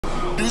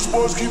These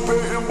boys keep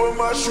hating, but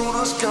my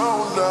shooters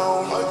count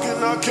down. I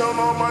cannot count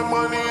on my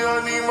money,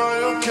 I need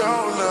my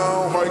account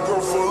now. My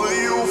girl full of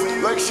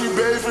youth, like she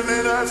bathing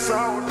in that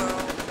fountain.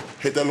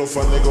 Hit that little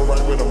fun nigga right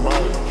with a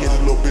molly. Hit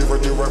a little bit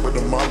right there right with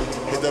the molly.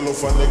 Hit that little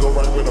fun nigga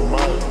right with a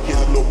molly. Hit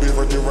a little bit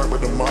right there right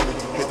with the molly.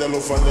 Hit that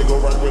little fun nigga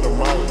right with a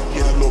molly.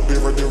 Hit a little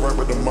bit right there right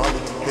with the molly.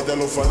 Hit that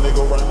little fun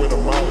nigga right with a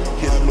molly.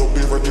 Hit a little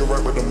bit right there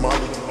right with the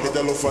molly. Hit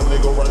that little fun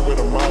nigga right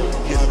with a molly.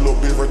 Hit a little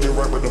bit right there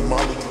right with the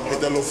molly.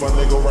 Hit that little fun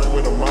nigga right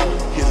with a molly.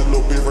 Hit a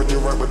little bit right there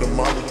right with the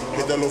molly.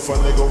 Hit that little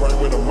fun nigga right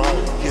with a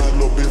molly. Hit a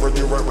little bit right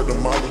there right with the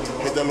molly.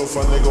 Hit that little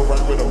fun nigga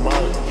right with a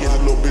molly. Hit a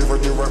little bit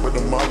right there right with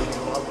the molly.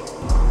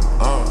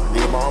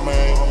 Get my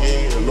man,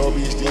 yeah, little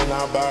beast in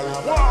our body.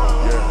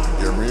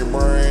 Yeah, give me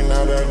brain,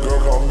 now that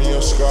girl call me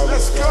a scholar.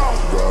 Let's go.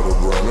 Gotta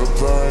burn the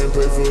pain,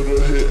 pay for the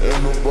hit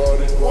in the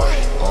body.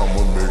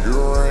 I'ma make it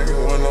rain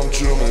when I'm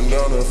chillin'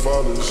 down at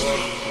Father's.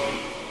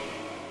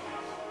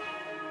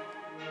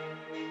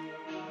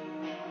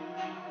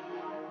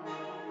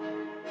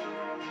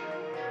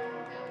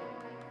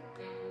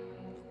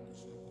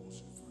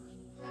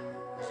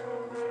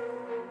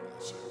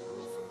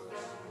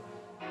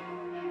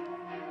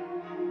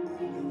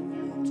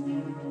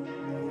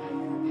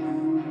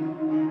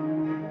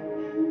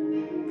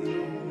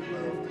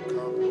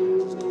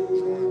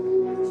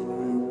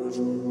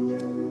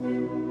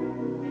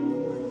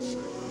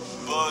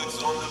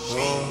 Bugs on the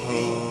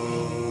beat.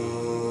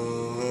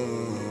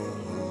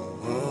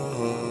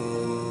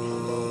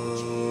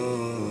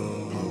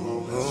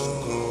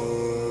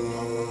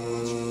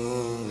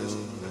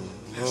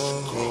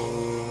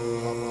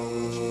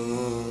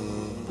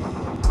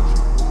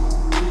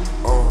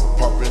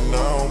 Poppin'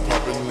 now,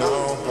 poppin'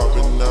 now,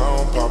 poppin'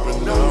 now,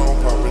 poppin' now,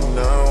 poppin'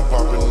 now,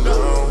 poppin'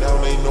 now. Now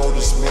they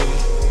notice me.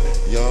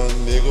 Young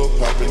nigga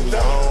poppin'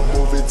 down,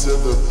 move it to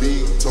the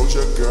beat. Told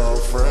your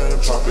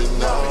girlfriend, pop it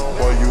now.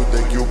 Boy, you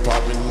think you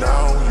poppin'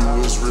 now?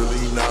 You was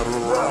really not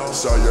around.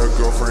 Saw your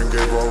girlfriend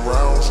gave her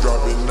rounds.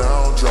 Drop it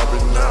now, drop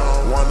it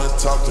now. Wanna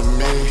talk to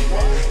me?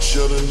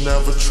 Shoulda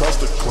never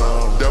trust a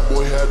clown. That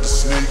boy had to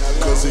sneak,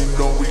 cause he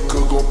know we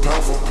could go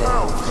pound for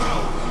pound.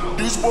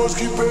 These boys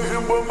keep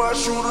hating, but my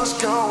shooters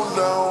count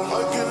down.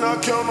 I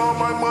cannot count on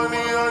my money,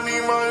 I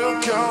need my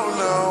account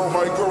now.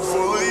 My girl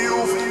full of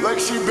youth, like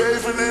she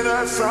bathing in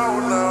that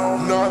fountain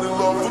now. Not in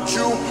love with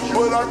you,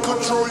 but I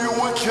control you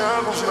with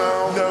candles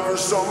now. Never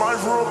saw my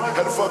room,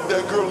 had to fuck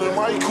that girl in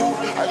my coupe.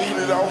 I eat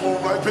it out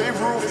home like Babe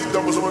Ruth.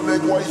 Diamonds on my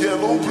neck, white,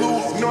 yellow,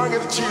 blue. Know I got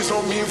the cheese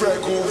on me,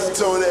 raccoon.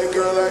 Told that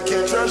girl I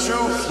can't trust you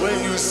when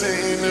you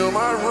sitting in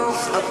my room.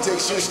 I'ma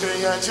take shit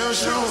straight out your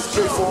shoes.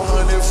 Pay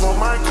 400 for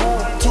my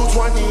coupe,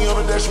 220 on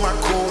the dash my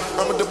cool.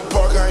 I'm at the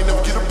park, I ain't never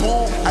get a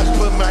boo. I just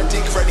put my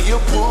dick right in your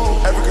pool.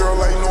 Every girl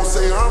I know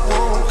say I'm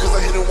rude, cause I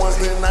hit it once,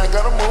 then I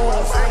gotta move.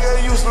 I ain't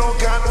gotta use no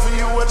condom for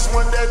you, I just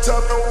want that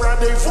top, no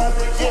rendezvous.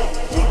 Yeah.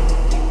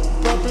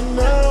 Poppin'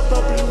 now,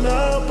 poppin'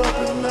 now,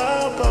 poppin'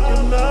 now,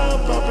 poppin'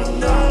 now, poppin'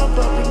 now,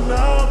 poppin'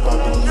 now,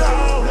 poppin'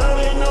 now. Now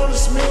they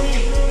notice me,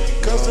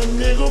 cause a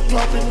nigga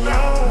poppin'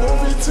 now.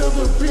 Move it to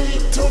the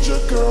beat, told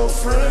your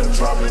girlfriend,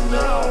 drop it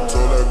now.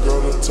 Told that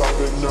girl to top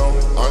it now,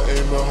 I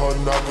aim at her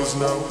knockers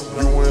now.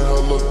 You and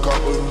her look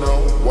copper now,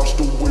 watch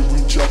the way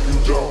we chop you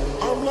down.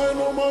 I'm lying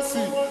on my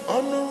feet,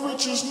 I'm the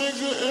richest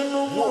nigga in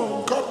the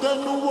room. Cop that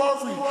new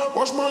Rari,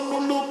 watch my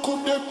new look,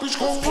 coupe that bitch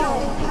go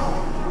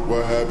wrong.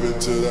 What happened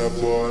to that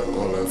boy?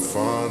 Oh, let's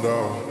find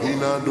out. He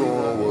not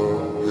doing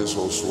well. His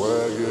whole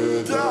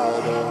swagger died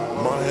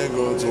out. My hand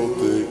got so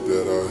thick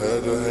that I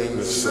had to hang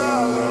the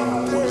side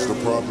out. What's the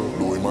problem?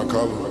 Louis my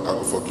collar. I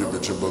can fuck your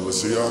bitch in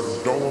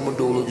Balenciaga. Don't want my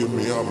doula, give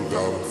me I'm a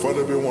dollar. Fuck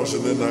that bitch once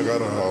and then I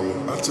gotta holler.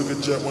 I took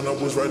a jet when I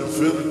was right in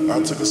Philly.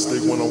 I took a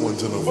steak when I went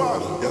to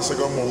Nevada. Yes, I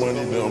got more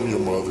money than I'm your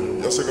mother.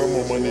 Yes, I got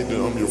more money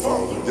than I'm your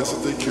father. Yes, I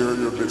take care of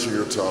your bitch and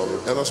your toddler.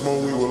 And I smoke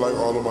weed with like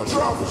all of my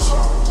drivers.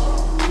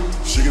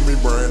 She give me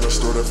brain, I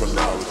store that for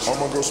knowledge. All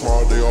my girls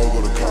smart, they all go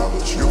to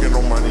college. You get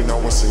no money, now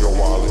what's in your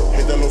wallet?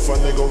 Hit that little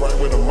fun nigga right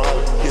with a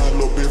molly. Hit a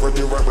little bit right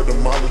there right with the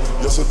molly.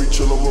 Yes, I be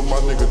chillin' with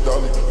my nigga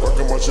Dolly.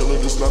 Rockin' my chillin',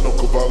 this not no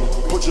Cavalli.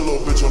 Put your little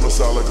bitch on the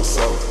side like a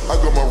salad.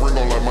 I got my ring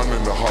on like my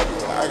nigga Hobby.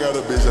 I got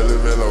a bitch that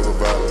live in Los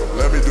Valley.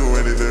 Let me do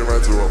anything right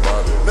to her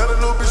body. Now the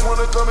little bitch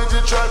wanna come and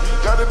just try me.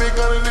 Got a big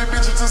gun and this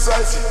bitch is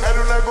decisive. I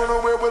do not go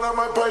nowhere, but I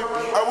might pipe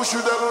me. I wish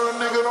you that little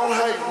nigga don't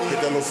hate me. Hit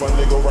that little fun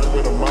nigga right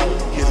with a molly.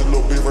 Hit a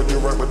little bit right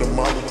there right with the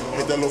molly.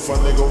 Hit that little fun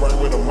nigga right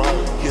with a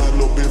molly. Hit a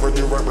little bit right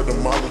there right with the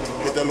molly.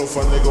 Hit that little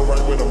fun nigga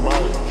right with a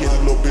molly. Hit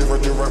a little bit right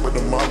there right with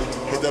the molly.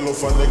 Hit that little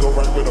fun nigga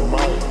right with a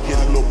molly. Hit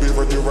a little bit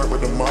right there right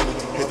with the molly.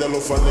 Hit that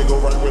little fun nigga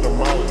right with a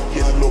molly.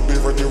 Hit a little bit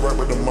right there right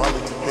with the molly.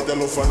 Hit that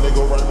little fun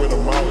nigga right with a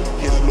molly.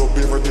 Hit a little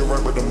bit right there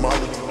right with the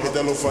molly. Hit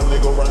that little fun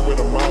nigga right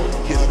with a molly.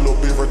 Hit a little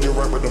bit right there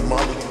right with the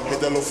molly. Hit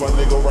that little fun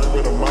nigga right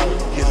with a molly.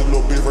 Hit a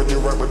little bit right there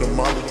right with the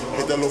molly.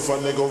 Hit that little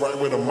fun nigga right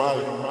with a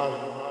molly.